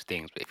from those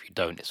things. But if you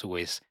don't, it's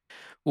always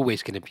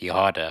going to be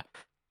harder.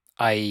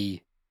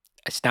 I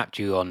snapped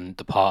you on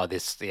the part of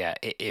this. Yeah,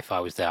 if I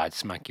was there, I'd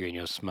smack you in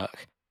your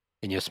smirk.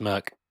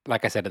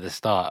 Like I said at the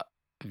start,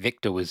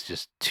 Viktor was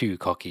just too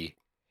cocky.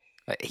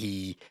 Like,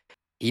 he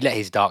let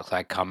his dark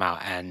side come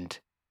out, and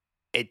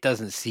it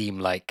doesn't seem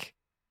like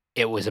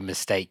it was a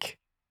mistake.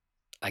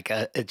 Like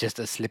just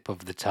a slip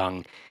of the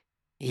tongue.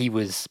 He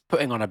was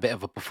putting on a bit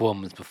of a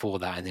performance before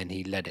that, and then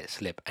he let it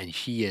slip, and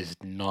she is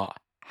not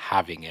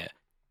having it.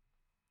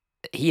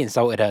 He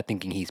insulted her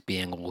thinking he's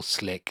being all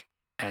slick,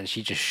 and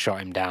she just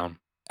shot him down.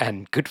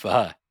 And good for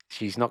her.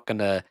 She's not going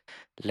to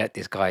let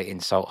this guy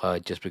insult her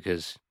just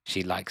because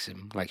she likes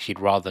him. Like, she'd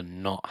rather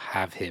not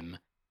have him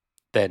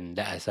than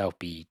let herself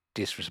be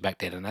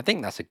disrespected. And I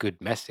think that's a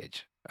good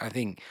message. I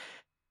think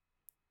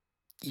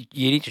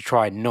you need to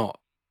try not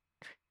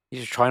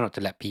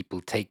to let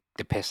people take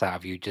the piss out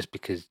of you just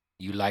because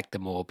you like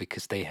them or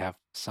because they have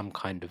some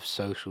kind of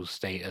social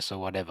status or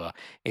whatever.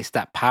 It's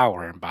that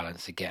power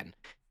imbalance again.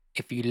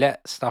 If you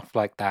let stuff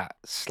like that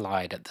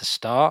slide at the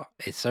start,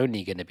 it's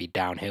only going to be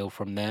downhill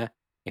from there.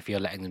 If you're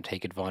letting them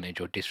take advantage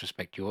or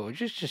disrespect you or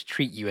just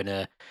treat you in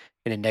a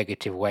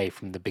negative way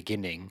from the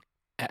beginning,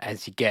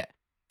 as you get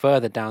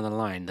further down the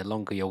line, the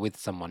longer you're with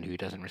someone who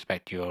doesn't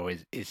respect you or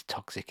is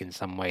toxic in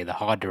some way, the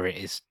harder it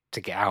is to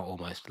get out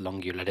almost, the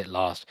longer you let it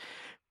last.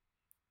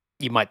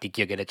 You might think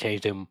you're going to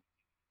change them.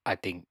 I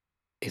think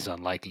is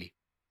unlikely.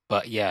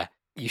 But yeah,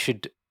 you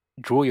should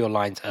draw your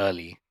lines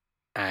early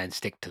and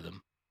stick to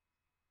them.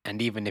 And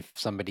even if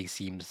somebody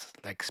seems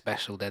like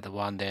special, they're the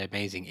one, they're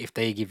amazing. If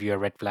they give you a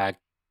red flag,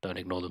 don't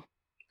ignore them.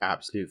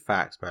 Absolute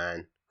facts,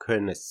 man.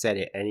 Couldn't have said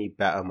it any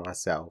better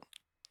myself.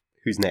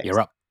 Who's next?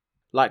 You're up.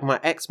 Like my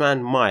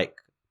ex-man Mike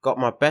got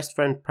my best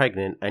friend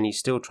pregnant and he's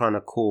still trying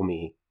to call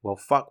me. Well,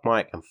 fuck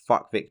Mike and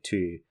fuck Vic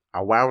too.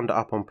 I wound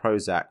up on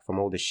Prozac from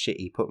all the shit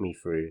he put me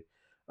through.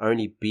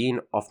 Only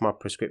been off my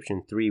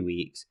prescription 3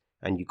 weeks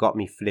and you got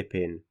me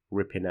flipping,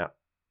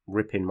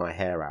 ripping my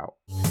hair out.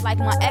 Like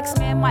my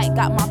ex-man Mike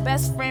got my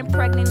best friend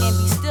pregnant and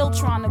be still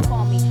trying to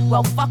call me.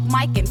 Well, fuck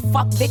Mike and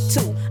fuck Vic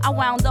too. I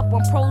wound up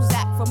on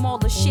Prozac from all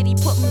the shit he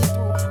put me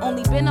through.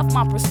 Only been off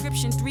my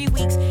prescription 3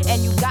 weeks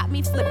and you got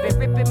me flipping,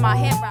 ripping my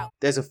hair out.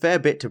 There's a fair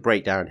bit to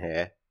break down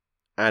here,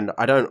 and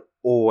I don't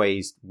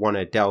always want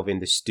to delve in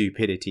the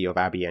stupidity of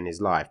Abby and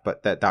his life,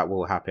 but that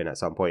will happen at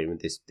some point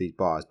with these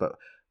bars. But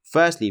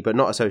firstly, but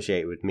not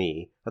associated with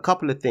me, a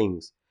couple of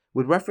things.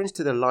 With reference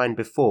to the line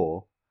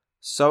before,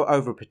 so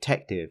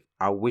overprotective,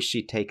 I wish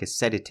she'd take a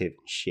sedative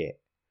and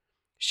shit.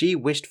 She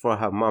wished for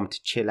her mum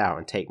to chill out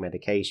and take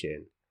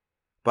medication.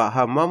 But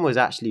her mum was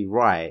actually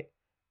right,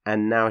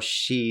 and now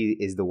she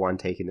is the one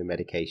taking the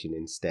medication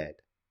instead.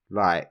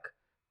 Like,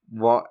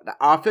 what?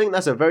 I think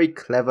that's a very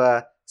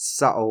clever,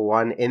 subtle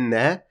one in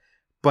there,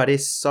 but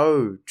it's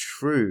so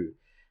true.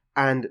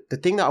 And the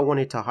thing that I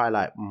wanted to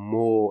highlight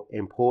more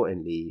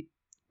importantly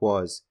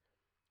was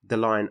the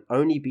line,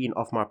 only been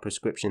off my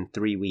prescription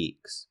 3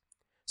 weeks.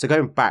 So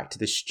going back to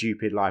the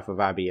stupid life of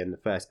Abby and the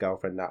first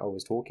girlfriend that I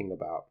was talking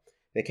about,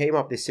 there came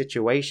up this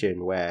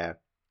situation where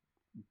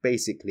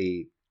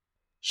basically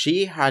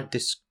she had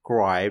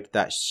described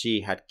that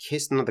she had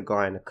kissed another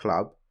guy in a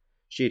club.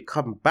 She had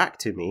come back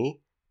to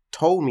me,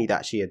 told me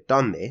that she had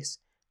done this,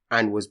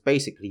 and was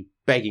basically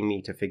begging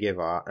me to forgive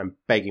her and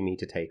begging me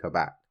to take her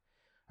back.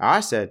 I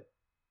said,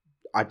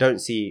 I don't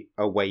see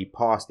a way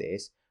past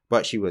this,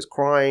 but she was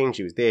crying,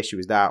 she was this, she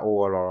was that,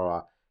 all blah, blah,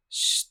 blah.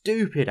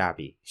 Stupid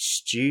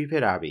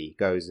Abby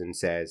goes and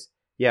says,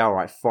 yeah, all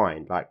right,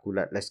 fine, like,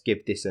 let's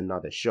give this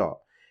another shot.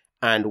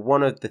 And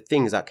one of the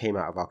things that came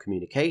out of our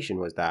communication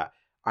was that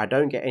I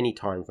don't get any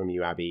time from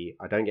you, Abby.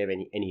 I don't get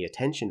any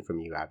attention from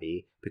you,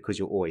 Abby, because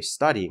you're always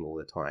studying all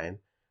the time.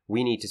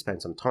 We need to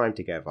spend some time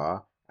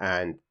together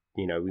and,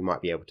 you know, we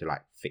might be able to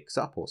like fix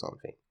up or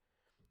something.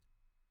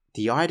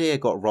 The idea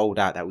got rolled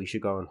out that we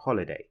should go on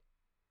holiday.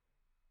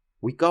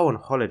 We go on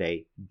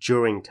holiday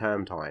during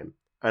term time.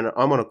 And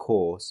I'm on a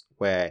course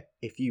where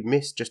if you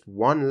miss just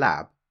one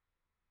lab,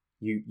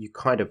 you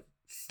kind of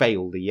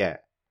fail the year.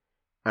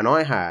 And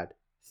I had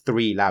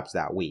 3 labs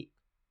that week.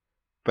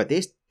 But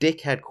this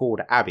dickhead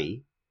called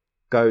Abby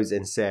goes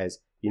and says,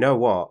 you know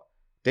what?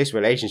 This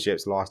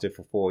relationship's lasted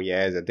for 4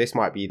 years and this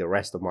might be the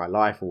rest of my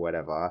life or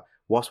whatever.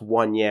 What's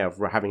 1 year of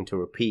having to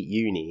repeat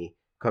uni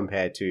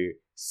compared to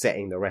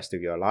setting the rest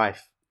of your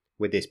life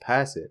with this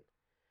person?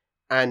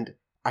 And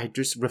I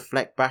just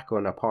reflect back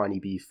on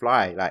Apani B.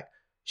 Fly. Like,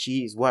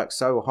 she's worked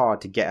so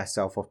hard to get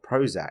herself off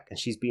Prozac and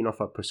she's been off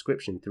her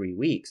prescription 3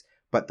 weeks.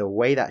 But the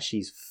way that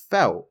she's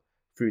felt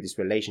through this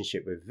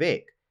relationship with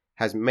Vic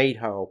has made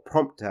her or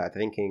prompted her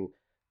thinking,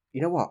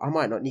 you know what, I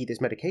might not need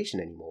this medication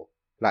anymore.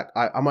 Like,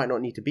 I might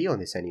not need to be on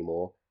this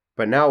anymore.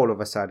 But now all of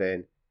a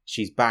sudden,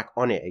 she's back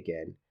on it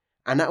again.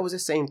 And that was the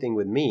same thing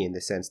with me in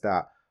the sense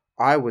that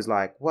I was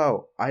like,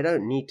 well, I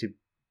don't need to,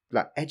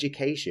 like,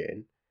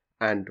 education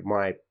and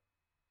my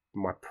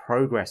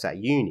progress at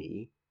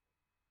uni,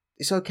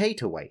 it's okay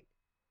to wait.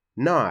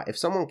 Nah, if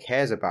someone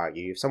cares about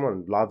you, if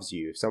someone loves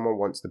you, if someone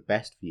wants the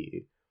best for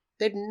you,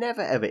 they'd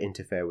never ever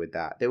interfere with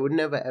that. They would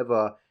never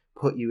ever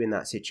put you in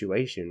that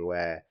situation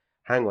where,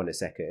 hang on a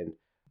second,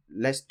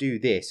 let's do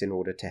this in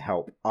order to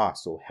help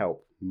us or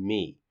help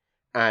me.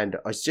 And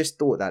I just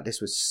thought that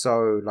this was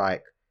so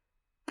like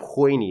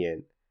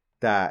poignant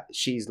that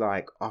she's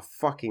like, oh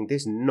fucking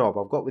this knob,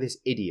 I've got with this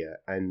idiot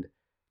and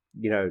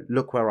you know,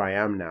 look where I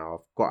am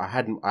now. I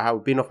had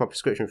been off my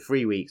prescription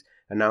 3 weeks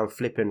and now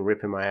I'm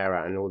ripping my hair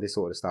out and all this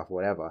sort of stuff,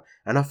 whatever.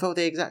 And I felt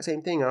the exact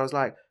same thing. And I was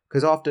like,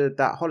 because after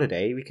that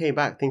holiday, we came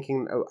back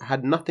thinking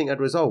nothing had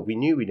resolved. We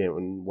knew we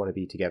didn't want to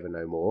be together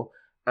no more.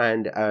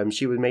 And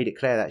she made it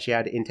clear that she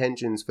had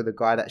intentions for the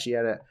guy that she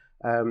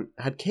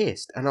had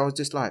kissed. And I was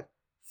just like,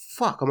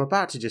 fuck, I'm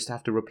about to just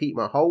have to repeat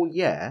my whole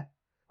year.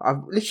 I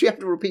literally have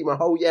to repeat my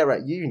whole year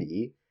at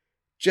uni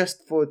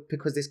just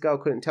because this girl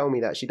couldn't tell me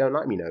that she don't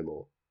like me no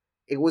more.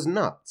 It was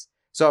nuts.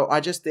 So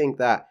I just think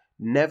that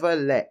never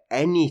let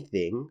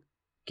anything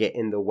get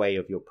in the way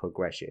of your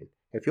progression.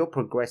 If you're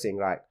progressing,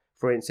 like,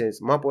 for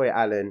instance, my boy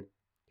Alan,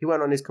 he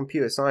went on his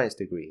computer science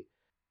degree.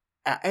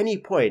 At any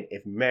point,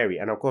 if Mary,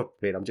 and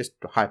I'm just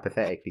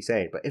hypothetically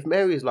saying, but if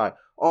Mary is like,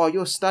 oh,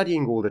 you're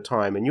studying all the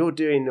time and you're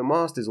doing the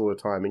masters all the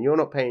time and you're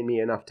not paying me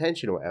enough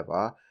attention or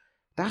whatever,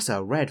 that's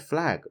a red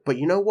flag. But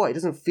you know what? It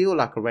doesn't feel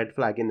like a red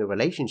flag in the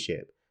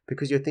relationship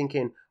because you're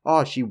thinking,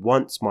 oh, she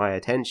wants my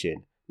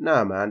attention.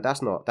 Nah, man,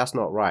 that's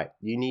not right.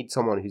 You need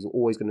someone who's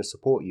always going to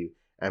support you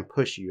and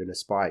push you and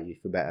aspire you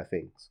for better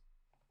things.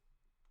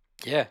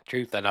 Yeah,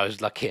 truth. And I was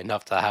lucky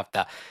enough to have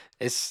that.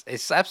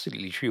 It's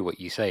absolutely true what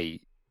you say.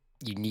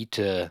 You need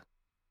to.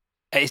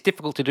 It's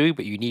difficult to do,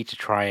 but you need to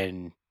try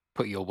and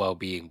put your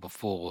well-being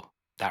before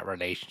that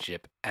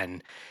relationship.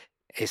 And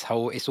it's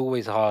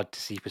always hard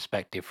to see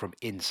perspective from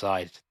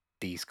inside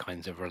these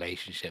kinds of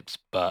relationships.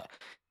 But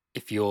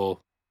if you're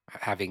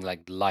having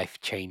like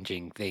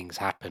life-changing things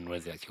happen,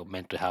 whether it's your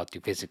mental health,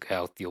 your physical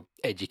health, your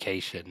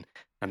education,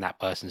 and that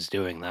person's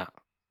doing that,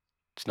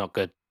 it's not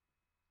good.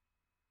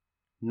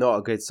 Not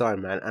a good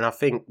sign, man. And I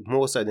think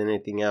more so than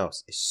anything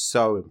else, it's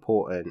so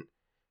important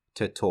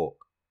to talk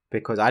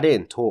because I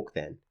didn't talk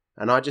then.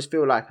 And I just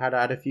feel like had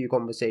I had a few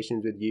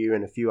conversations with you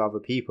and a few other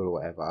people or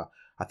whatever,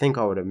 I think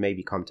I would have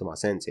maybe come to my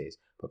senses.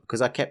 But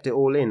because I kept it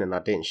all in and I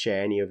didn't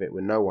share any of it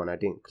with no one, I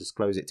didn't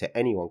disclose it to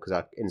anyone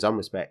because in some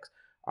respects,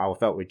 I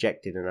felt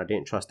rejected and I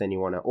didn't trust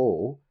anyone at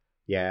all.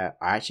 Yeah,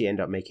 I actually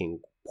ended up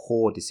making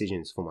poor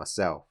decisions for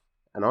myself.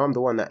 And I'm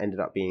the one that ended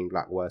up being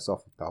like worse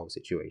off of the whole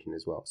situation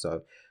as well.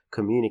 So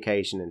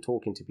communication and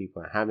talking to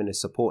people and having a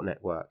support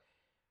network.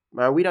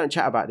 Man, we don't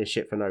chat about this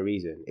shit for no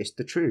reason. It's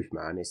the truth,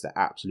 man. It's the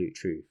absolute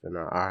truth. And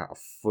I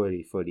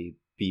fully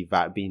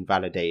been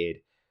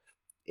validated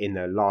in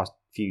the last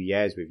few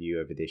years with you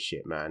over this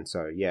shit, man.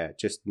 So yeah,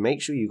 just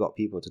make sure you got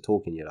people to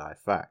talk in your life.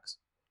 Facts.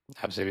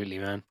 Absolutely,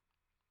 man.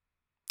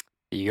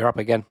 You're up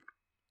again.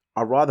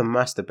 I'd rather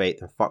masturbate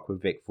than fuck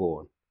with Vic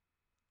Vaughn.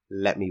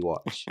 Let me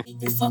watch.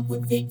 Fuck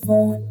with Vic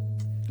Vaughn.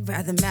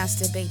 Rather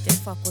masturbate than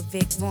fuck with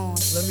Vic Vaughn.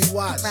 Let me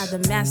watch. Rather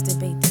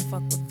masturbate than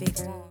fuck with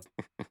Vic Vaughn.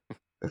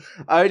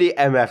 Only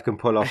MF can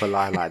pull off a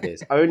line like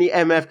this. Only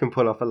MF can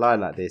pull off a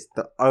line like this.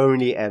 The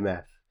only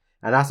MF.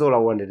 And that's all I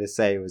wanted to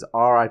say was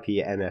RIP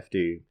MF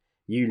Doom.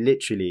 You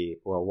literally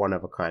were one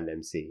of a kind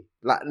MC.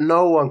 Like,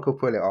 no one could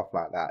pull it off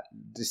like that.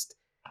 Just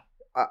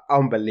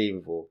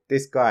unbelievable.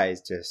 This guy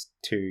is just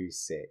too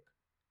sick.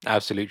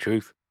 Absolute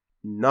truth.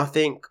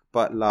 Nothing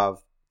but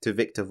love to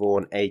Viktor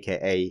Vaughn,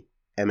 aka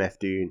MF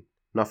Doon.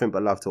 Nothing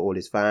but love to all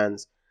his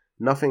fans.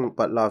 Nothing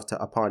but love to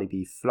Apani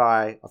B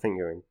Fly. I think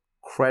you're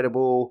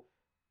incredible.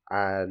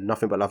 And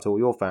nothing but love to all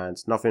your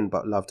fans. Nothing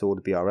but love to all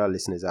the BRL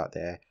listeners out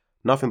there.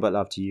 Nothing but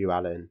love to you,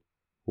 Alan.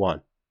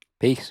 One.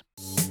 Peace.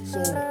 So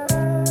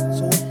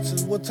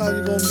what time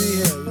you gonna be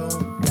here, yo?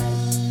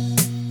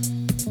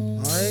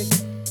 Alright?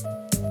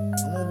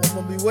 I'm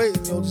gonna be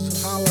waiting, yo.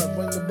 Just holler,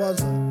 bring the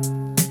buzzer.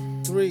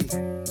 3,